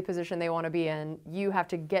exact ready position they want to be in. You have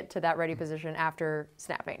to get to that ready position after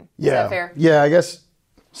snapping. Is that fair? Yeah, I guess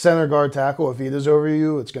center, guard, tackle, if Vita's over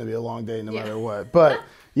you, it's going to be a long day no matter what. But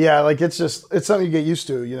yeah, like it's something you get used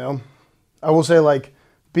to, you know. I will say, like,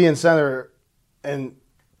 being center, and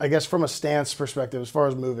I guess from a stance perspective, as far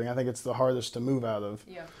as moving, I think it's the hardest to move out of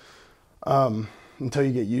until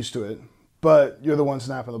you get used to it. But you're the one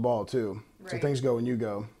snapping the ball too. Right. So things go when you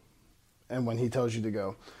go and when he tells you to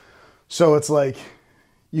go. So it's like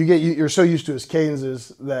you're so used to his cadences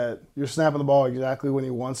that you're snapping the ball exactly when he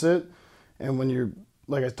wants it. And when you're,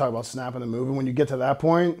 like I talk about snapping and moving, when you get to that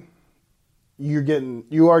point, you're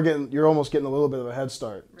almost getting a little bit of a head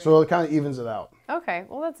start. Right. So it kind of evens it out. Okay,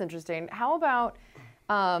 well, that's interesting. How about,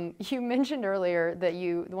 you mentioned earlier that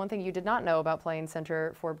the one thing you did not know about playing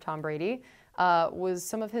center for Tom Brady was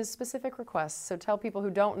some of his specific requests. So tell people who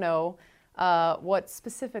don't know what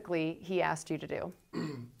specifically he asked you to do.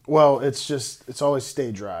 Well, it's always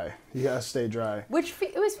stay dry. You gotta stay dry.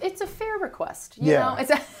 It's a fair request. You know?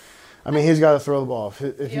 I mean, he's got to throw the ball.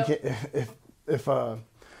 If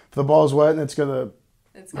the ball's wet and it's gonna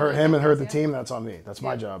hurt him and hurt the team, that's on me. That's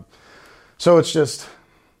my job. So it's just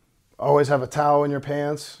always have a towel in your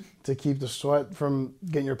pants to keep the sweat from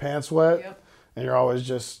getting your pants wet, and you're always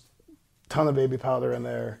just ton of baby powder in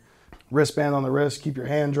there. Wristband on the wrist, keep your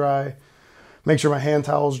hand dry. Make sure my hand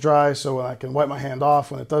towel's dry so I can wipe my hand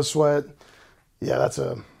off when it does sweat. Yeah, that's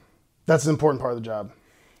an important part of the job.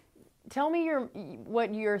 Tell me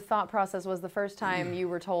what your thought process was the first time you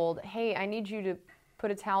were told, hey, I need you to put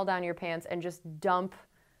a towel down your pants and just dump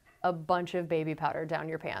a bunch of baby powder down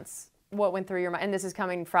your pants. What went through your mind? And this is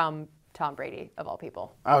coming from Tom Brady, of all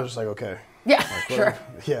people. I was just like, okay. Yeah, like, sure.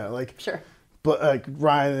 Yeah, sure. But like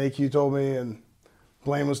Ryan and AQ told me, and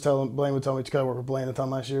Blaine would tell me to kind of work with Blaine a ton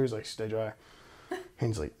last year. He's like, stay dry.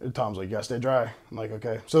 Tom's like, you gotta stay dry. I'm like,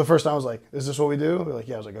 okay. So the first time I was like, is this what we do? They're like,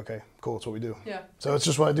 yeah. I was like, okay, cool, it's what we do. Yeah. So it's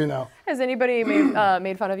just what I do now. Has anybody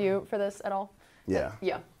made fun of you for this at all? Yeah.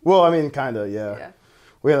 Yeah. Well, I mean, kind of, yeah.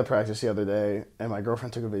 We had a practice the other day, and my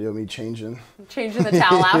girlfriend took a video of me changing the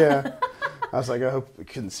towel out. Yeah. I was like, I hope we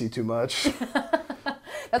couldn't see too much.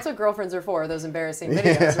 That's what girlfriends are for, those embarrassing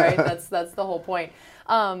videos, right? That's the whole point.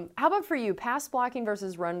 How about for you, pass blocking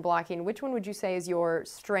versus run blocking? Which one would you say is your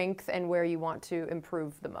strength and where you want to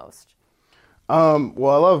improve the most?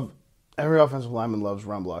 Well, every offensive lineman loves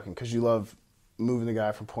run blocking because you love moving the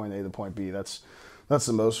guy from point A to point B. That's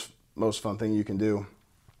the most fun thing you can do.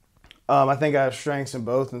 I think I have strengths in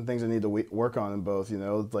both and things I need to work on in both. You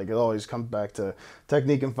know, like it always comes back to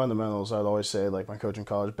technique and fundamentals. I'd always say, like my coach in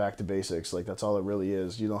college, back to basics. Like that's all it really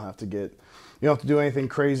is. You don't have to do anything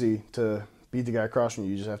crazy to beat the guy across from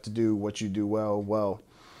you. You just have to do what you do well.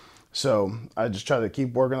 So I just try to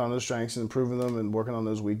keep working on those strengths and improving them and working on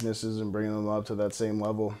those weaknesses and bringing them up to that same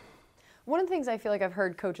level. One of the things I feel like I've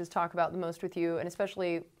heard coaches talk about the most with you, and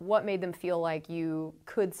especially what made them feel like you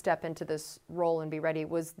could step into this role and be ready,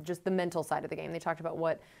 was just the mental side of the game. They talked about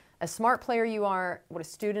what a smart player you are, what a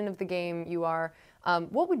student of the game you are.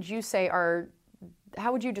 What would you say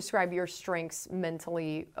how would you describe your strengths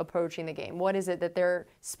mentally approaching the game? What is it that they're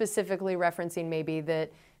specifically referencing maybe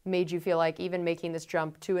that made you feel like even making this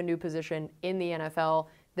jump to a new position in the NFL,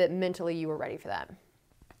 that mentally you were ready for that?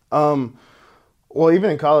 Well, even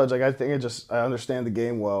in college, like I think I understand the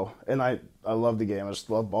game well, and I love the game. I just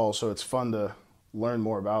love ball, so it's fun to learn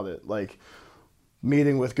more about it. Like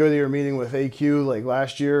meeting with Goody or meeting with AQ, like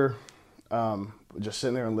last year, just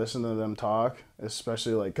sitting there and listening to them talk,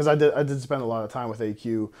 especially like because I did spend a lot of time with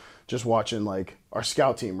AQ, just watching like our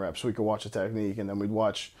scout team reps. We could watch the technique, and then we'd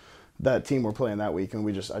watch that team we're playing that week, and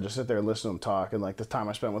I just sit there and listen to them talk. And like the time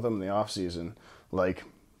I spent with them in the off season, like.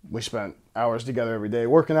 We spent hours together every day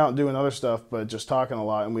working out and doing other stuff, but just talking a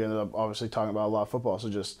lot. And we ended up obviously talking about a lot of football. So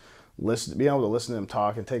just being able to listen to them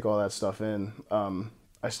talk and take all that stuff in.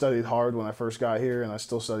 I studied hard when I first got here, and I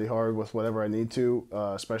still study hard with whatever I need to,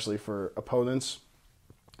 especially for opponents.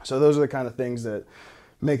 So those are the kind of things that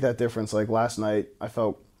make that difference. Like last night, I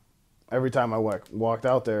felt every time I walked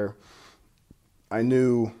out there, I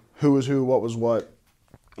knew who was who, what was what,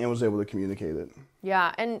 and was able to communicate it.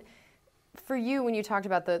 Yeah, and for you, when you talked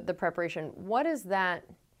about the preparation, what does that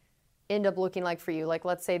end up looking like for you? Like,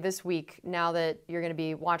 let's say this week, now that you're going to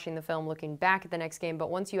be watching the film, looking back at the next game, but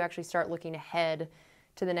once you actually start looking ahead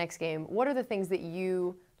to the next game, what are the things that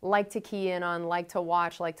you like to key in on, like to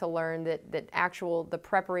watch, like to learn that the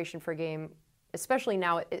preparation for a game, especially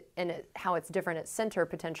now how it's different at center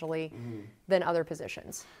potentially than other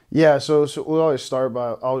positions? Yeah, so we'll always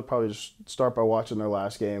I'll probably just start by watching their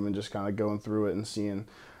last game and just kind of going through it and seeing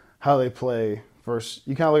how they play versus,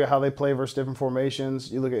 you kind of look at how they play versus different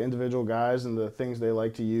formations. You look at individual guys and the things they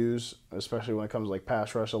like to use, especially when it comes to like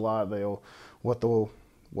pass rush a lot. What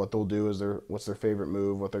they'll do is what's their favorite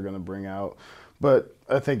move, what they're going to bring out. But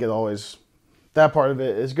I think that part of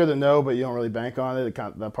it is good to know, but you don't really bank on it.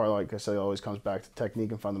 That part, like I said, always comes back to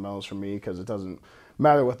technique and fundamentals for me, because it doesn't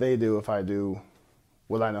matter what they do if I do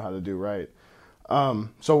what I know how to do right.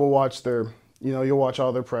 So we'll watch you'll watch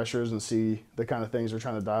all their pressures and see the kind of things they're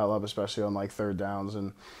trying to dial up, especially on like third downs,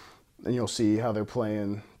 and you'll see how they're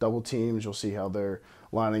playing double teams. You'll see how they're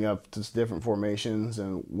lining up to different formations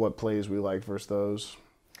and what plays we like versus those.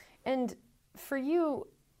 And for you,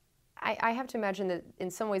 I have to imagine that in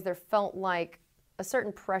some ways there felt like a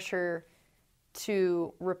certain pressure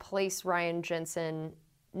to replace Ryan Jensen,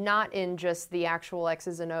 not in just the actual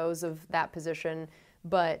X's and O's of that position,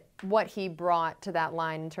 but what he brought to that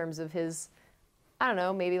line in terms of his, I don't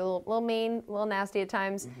know, maybe a little mean, a little nasty at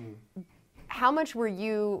times. Mm-hmm. How much were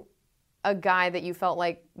you a guy that you felt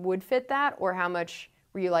like would fit that, or how much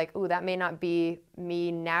were you like, ooh, that may not be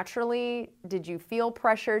me naturally? Did you feel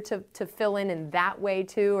pressure to fill in that way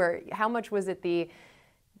too? Or how much was it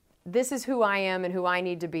this is who I am and who I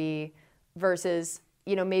need to be versus,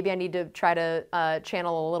 maybe I need to try to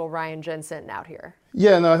channel a little Ryan Jensen out here?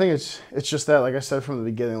 Yeah, no, I think it's just that, like I said from the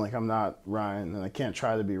beginning, like I'm not Ryan and I can't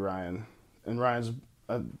try to be Ryan. And Ryan's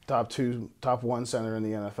a top one center in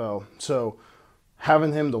the NFL. So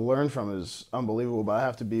having him to learn from is unbelievable, but I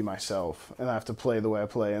have to be myself and I have to play the way I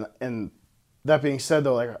play. And that being said,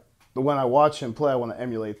 though, like when I watch him play, I want to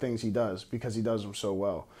emulate things he does because he does them so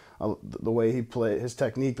well. The way he plays, his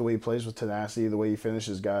technique, the way he plays with tenacity, the way he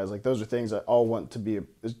finishes guys, like those are things I all want to be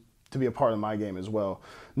a part of my game as well.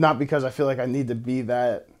 Not because I feel like I need to be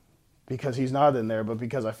that because he's not in there, but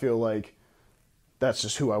because I feel like that's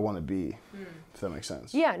just who I want to be, if that makes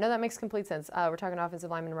sense. Yeah, no, that makes complete sense. We're talking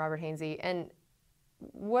offensive lineman Robert Hainsey. And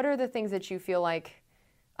what are the things that you feel like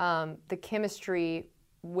the chemistry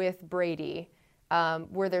with Brady,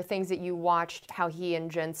 were there things that you watched how he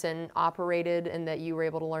and Jensen operated and that you were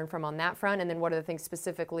able to learn from on that front? And then what are the things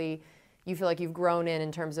specifically you feel like you've grown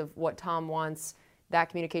in terms of what Tom wants, that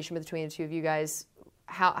communication between the two of you guys?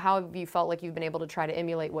 How have you felt like you've been able to try to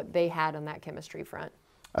emulate what they had on that chemistry front?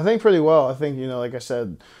 I think pretty well. I think, like I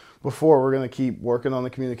said before, we're going to keep working on the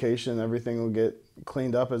communication. Everything will get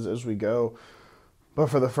cleaned up as we go. But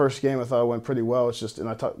for the first game, I thought it went pretty well. It's just, and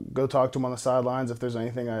I go talk to him on the sidelines if there's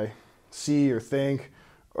anything I see or think,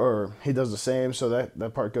 or he does the same. So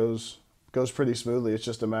that part goes pretty smoothly. It's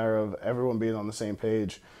just a matter of everyone being on the same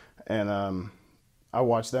page. And I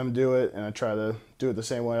watch them do it, and I try to do it the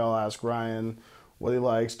same way. I'll ask Ryan what he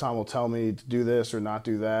likes. Tom will tell me to do this or not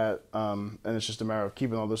do that. And it's just a matter of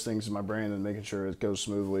keeping all those things in my brain and making sure it goes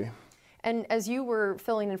smoothly. And as you were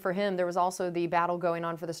filling in for him, there was also the battle going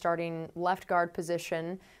on for the starting left guard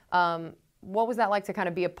position. What was that like to kind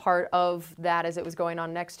of be a part of that as it was going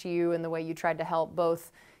on next to you, and the way you tried to help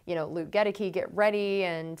both, Luke Goedeke get ready,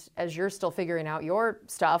 and as you're still figuring out your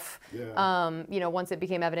stuff, once it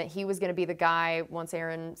became evident he was going to be the guy, once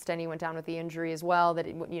Aaron Stenny went down with the injury as well, that,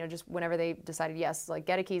 just whenever they decided, yes, like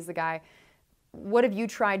Goedeke's the guy. What have you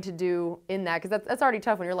tried to do in that? Because that's already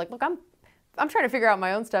tough when you're like, look, I'm trying to figure out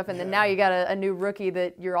my own stuff, and then now you got a new rookie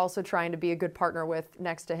that you're also trying to be a good partner with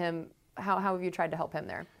next to him. How have you tried to help him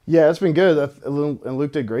there? Yeah, it's been good. And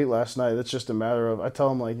Luke did great last night. It's just a matter of, I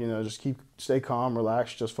tell him, like, just stay calm,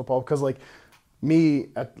 relax, just football. Because, like,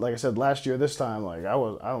 like I said, last year, this time, like, I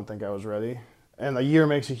don't think I was ready. And a year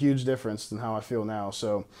makes a huge difference in how I feel now.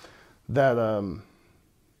 So that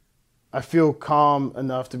I feel calm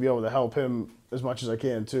enough to be able to help him as much as I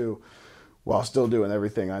can, too, while still doing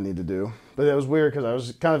everything I need to do. But it was weird because I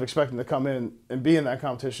was kind of expecting to come in and be in that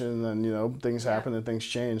competition, and then, things happened and things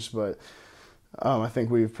changed. But I think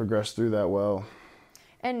we've progressed through that well.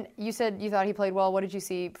 And you said you thought he played well. What did you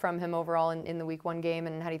see from him overall in the Week 1 game,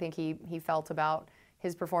 and how do you think he felt about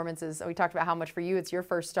his performances. We talked about how much for you it's your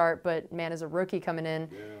first start, but man, as a rookie coming in,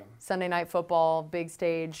 Sunday Night Football, big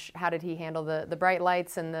stage, how did he handle the bright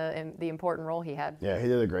lights and the important role he had? Yeah, he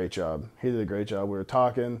did a great job. We were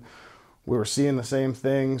talking, we were seeing the same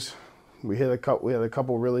things. We had a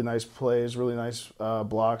couple really nice plays, really nice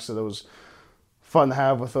blocks, so it was fun to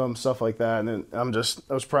have with him, stuff like that. And then I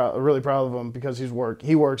was really proud of him because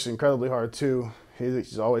he works incredibly hard too.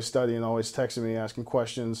 He's always studying, always texting me, asking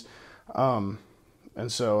questions. And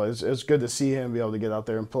so it's good to see him be able to get out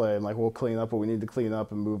there and play. And we'll clean up what we need to clean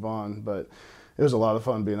up and move on. But it was a lot of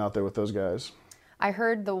fun being out there with those guys. I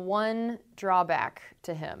heard the one drawback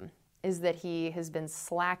to him is that he has been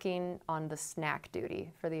slacking on the snack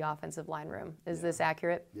duty for the offensive line room. Is this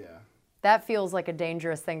accurate? Yeah. That feels like a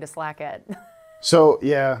dangerous thing to slack at. So,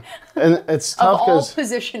 yeah. And it's tough of all because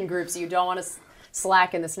position groups, you don't want to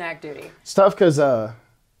slack in the snack duty. It's tough because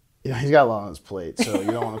he's got a lot on his plate, so you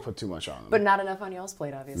don't want to put too much on him. But not enough on y'all's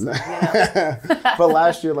plate, obviously. But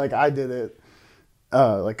last year, I did it,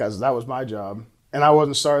 cause that was my job, and I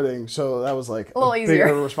wasn't starting, so that was a little easier.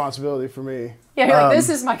 bigger responsibility for me. Yeah, you're this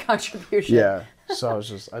is my contribution. Yeah, so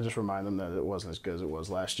I just remind them that it wasn't as good as it was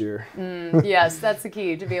last year. Yes, that's the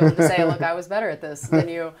key, to be able to say, look, I was better at this than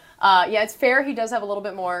you. Yeah, it's fair. He does have a little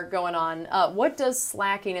bit more going on. What does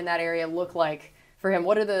slacking in that area look like for him?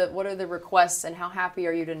 What are the requests, and how happy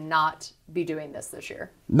are you to not be doing this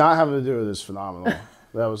year? Not having to do it is phenomenal.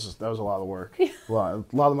 That was a lot of work. A lot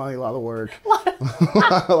of money, a lot of work.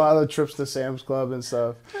 A lot of trips to Sam's Club and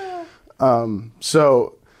stuff.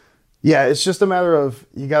 So, yeah, it's just a matter of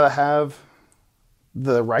you got to have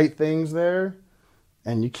the right things there,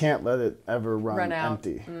 and you can't let it ever run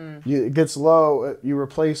empty. It gets low, you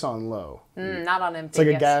replace on low. Not on empty. It's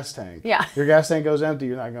like a gas tank. Yeah. Your gas tank goes empty,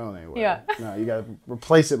 you're not going anywhere. Yeah. No, you got to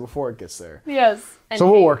replace it before it gets there. Yes. And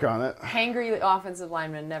so we'll work on it. Hangry offensive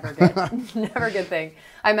linemen, never good. Never a good thing.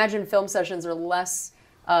 I imagine film sessions are less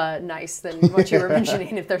nice than what you were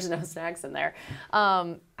mentioning if there's no snacks in there.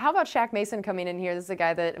 How about Shaq Mason coming in here? This is a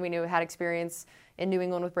guy that we knew had experience in New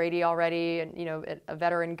England with Brady already, and a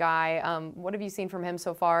veteran guy. What have you seen from him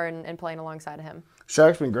so far and playing alongside of him?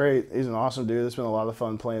 Shaq's been great. He's an awesome dude. It's been a lot of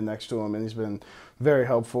fun playing next to him, and he's been very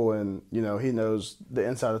helpful. And he knows the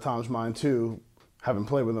inside of Tom's mind too, having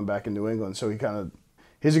played with him back in New England. So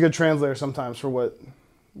he's a good translator sometimes for what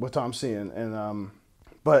Tom's seeing. And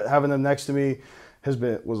but having him next to me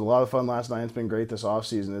was a lot of fun last night. It's been great this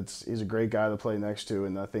offseason. He's a great guy to play next to,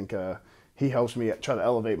 and I think he helps me try to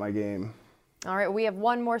elevate my game. All right, we have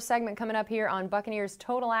one more segment coming up here on Buccaneers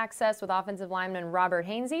Total Access with offensive lineman Robert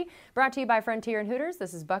Hainsey, brought to you by Frontier and Hooters.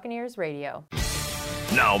 This is Buccaneers Radio.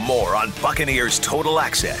 Now more on Buccaneers Total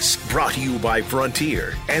Access, brought to you by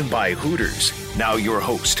Frontier and by Hooters. Now your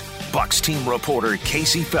host, Bucs team reporter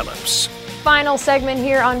Casey Phillips. Final segment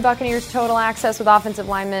here on Buccaneers Total Access with offensive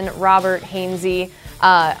lineman Robert Hainsey.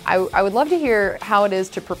 I would love to hear how it is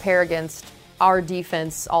to prepare against our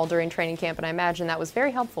defense all during training camp, and I imagine that was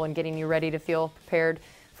very helpful in getting you ready to feel prepared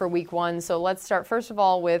for week one. So let's start first of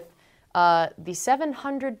all with the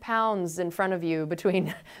 700 pounds in front of you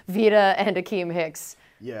between Vita and Akeem Hicks.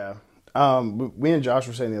 Yeah. Me and Josh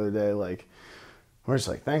were saying the other day, we're just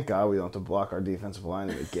thank God we don't have to block our defensive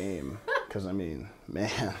line in the game. Because,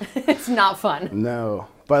 man. It's not fun. No.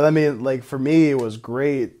 But, for me, it was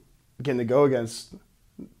great getting to go against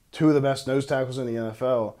two of the best nose tackles in the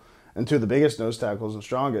NFL and two of the biggest nose tackles and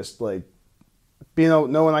strongest.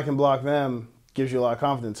 Knowing I can block them gives you a lot of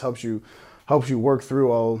confidence, helps you work through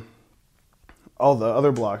all the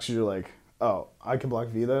other blocks. You're like, oh, I can block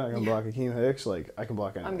Vita, I can block Akeem Hicks, I can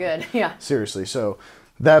block anyone. I'm good, yeah. Seriously. So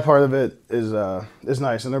that part of it is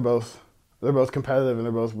nice, and they're both competitive and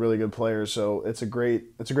they're both really good players. So it's a great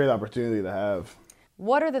opportunity to have.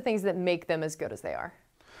 What are the things that make them as good as they are?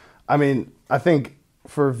 I think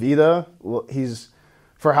for Vita,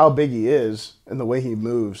 for how big he is and the way he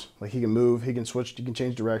moves, he can move, he can switch, he can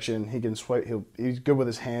change direction, he can swipe. He's good with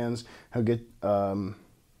his hands. He'll get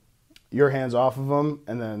your hands off of him,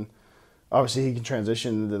 and then obviously he can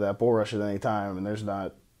transition into that bull rush at any time.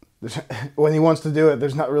 And when he wants to do it,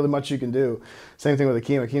 there's not really much you can do. Same thing with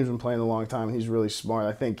Akeem. Akeem's been playing a long time, and he's really smart.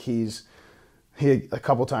 I think he a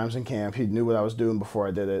couple times in camp, he knew what I was doing before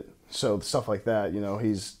I did it. So stuff like that,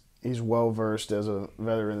 he's well versed as a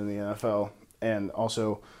veteran in the NFL. And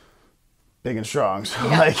also big and strong, so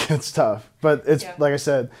it's tough. But it's like I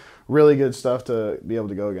said, really good stuff to be able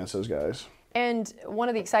to go against those guys. And one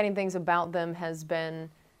of the exciting things about them has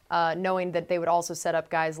been knowing that they would also set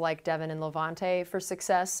up guys like Devin and Levante for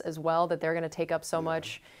success as well. That they're going to take up so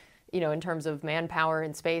much, in terms of manpower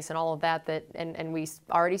and space and all of that. And we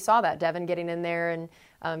already saw that Devin getting in there and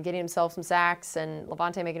getting himself some sacks, and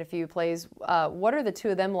Lavonte making a few plays. What are the two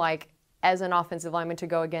of them like as an offensive lineman to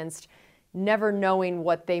go against, never knowing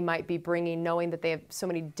what they might be bringing, knowing that they have so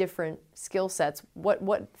many different skill sets? What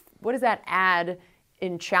does that add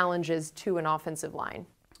in challenges to an offensive line?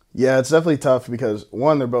 Yeah, it's definitely tough because,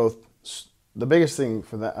 one, they're both – the biggest thing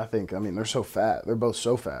for that, I think, they're so fat. They're both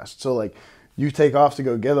so fast. So, like, you take off to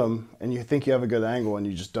go get them, and you think you have a good angle, and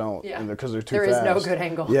you just don't. Yeah. Because they're too fast. There is no good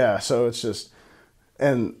angle. Yeah, so it's just –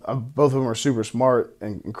 and both of them are super smart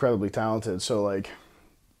and incredibly talented. So, like,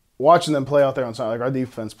 watching them play out there on side, like, our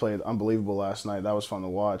defense played unbelievable last night. That was fun to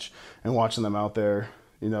watch. And watching them out there,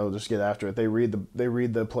 just get after it. They read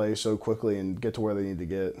the play so quickly and get to where they need to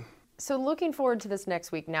get. So looking forward to this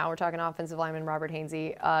next week now, we're talking offensive lineman Robert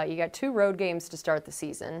Hainsey. You got 2 road games to start the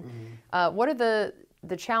season. Mm-hmm. What are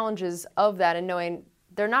the challenges of that, and knowing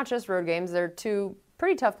they're not just road games, they're 2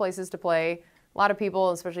 pretty tough places to play. A lot of people,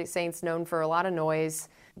 especially Saints, known for a lot of noise.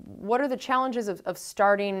 What are the challenges of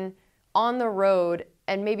starting on the road,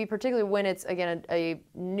 and maybe particularly when it's, again, a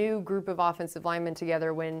new group of offensive linemen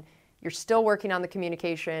together, when you're still working on the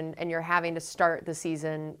communication and you're having to start the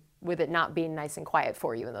season with it not being nice and quiet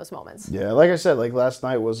for you in those moments? Yeah, like I said, like last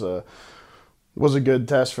night was a good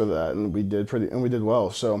test for that, and we did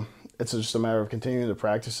well. So it's just a matter of continuing to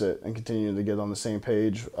practice it and continuing to get on the same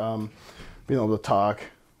page, being able to talk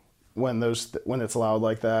when it's allowed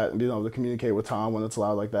like that, and being able to communicate with Tom when it's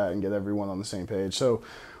allowed like that, and get everyone on the same page. So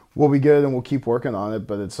we'll be good, and we'll keep working on it,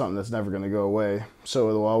 but it's something that's never going to go away. So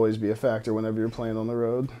it'll always be a factor whenever you're playing on the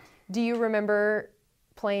road. Do you remember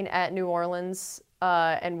playing at New Orleans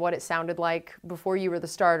and what it sounded like before you were the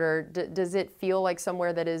starter? Does it feel like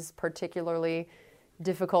somewhere that is particularly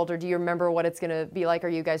difficult, or do you remember what it's going to be like? Are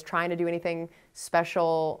you guys trying to do anything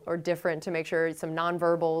special or different to make sure some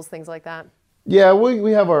nonverbals, things like that? Yeah,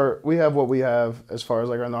 we have what we have as far as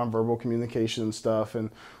like our nonverbal communication stuff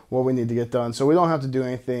and what we need to get done. So we don't have to do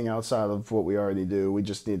anything outside of what we already do. We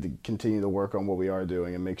just need to continue to work on what we are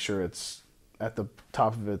doing and make sure it's at the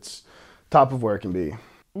top of where it can be.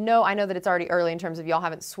 No, I know that it's already early in terms of y'all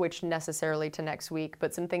haven't switched necessarily to next week,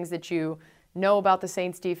 but some things that you know about the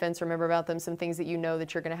Saints defense, remember about them, some things that you know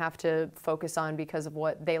that you're going to have to focus on because of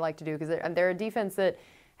what they like to do, because they're a defense that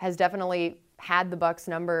has definitely had the Bucs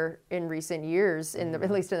number in recent years,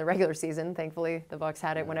 at least in the regular season. Thankfully, the Bucs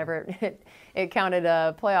had it whenever it counted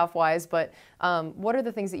playoff-wise. But what are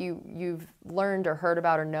the things that you've learned or heard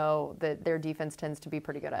about or know that their defense tends to be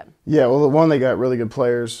pretty good at? Yeah, well, they got really good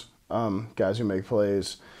players, guys who make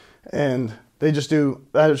plays, and they just do.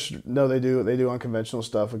 They do unconventional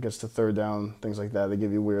stuff. It gets to third down, things like that. They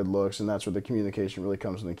give you weird looks, and that's where the communication really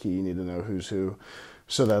comes in the key. You need to know who's who,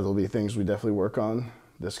 so that'll be things we definitely work on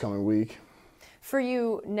this coming week. For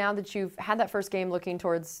you, now that you've had that first game looking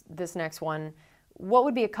towards this next one, what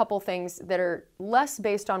would be a couple things that are less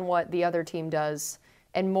based on what the other team does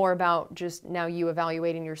and more about just now you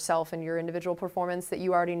evaluating yourself and your individual performance that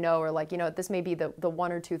you already know, or like, this may be the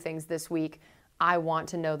 1 or 2 things this week I want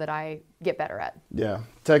to know that I get better at? Yeah.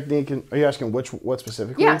 Technique, are you asking what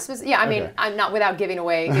specifically? Yeah, I mean, okay. I'm not without giving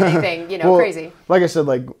away anything, well, crazy. Like I said,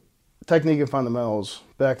 like technique and fundamentals,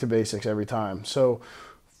 back to basics every time. So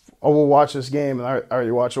we'll watch this game, and I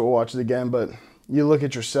already watched it, we'll watch it again, but you look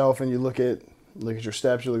at yourself and you look at your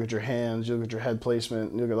steps, you look at your hands, you look at your head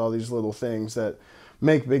placement, you look at all these little things that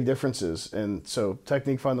make big differences. And so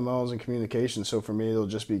technique, fundamentals, and communication. So for me, it'll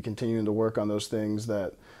just be continuing to work on those things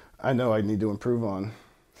that I know I need to improve on.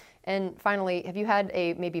 And finally, have you had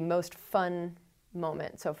a maybe most fun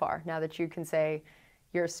moment so far, now that you can say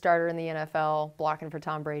you're a starter in the NFL blocking for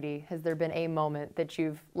Tom Brady? Has there been a moment that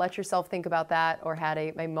you've let yourself think about that, or had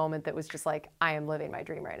a moment that was just like, I am living my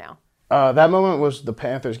dream right now? That moment was the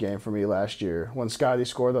Panthers game for me last year when Scotty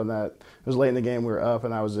scored on that. It was late in the game, we were up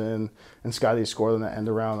and I was in, and Scotty scored on that end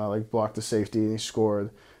around. I blocked the safety and he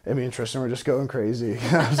scored. And me and Tristan were just going crazy.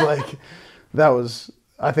 I was like,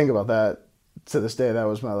 I think about that to this day. That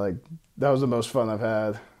was the most fun I've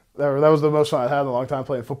had. That was the most fun I've had in a long time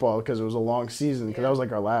playing football, because it was a long season, because that was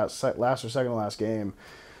like our last or second to last game.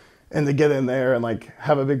 And to get in there and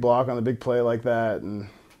have a big block on a big play like that, and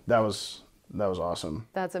that was awesome.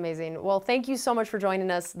 That's amazing. Well, thank you so much for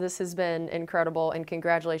joining us. This has been incredible, and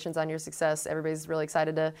congratulations on your success. Everybody's really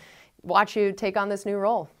excited to watch you take on this new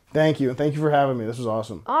role. Thank you, and thank you for having me. This was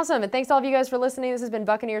awesome. Awesome, and thanks to all of you guys for listening. This has been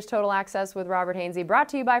Buccaneers Total Access with Robert Hainsey, brought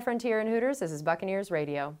to you by Frontier and Hooters. This is Buccaneers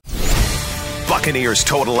Radio. Buccaneers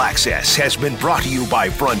Total Access has been brought to you by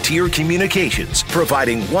Frontier Communications,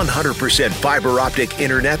 providing 100% fiber optic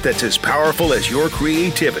internet that's as powerful as your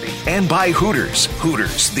creativity. And by Hooters.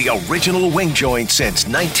 Hooters, the original wing joint since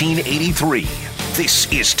 1983.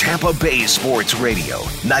 This is Tampa Bay Sports Radio,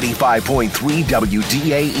 95.3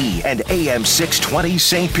 WDAE and AM 620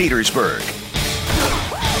 St. Petersburg.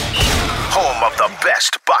 Home of the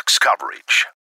best Bucs coverage.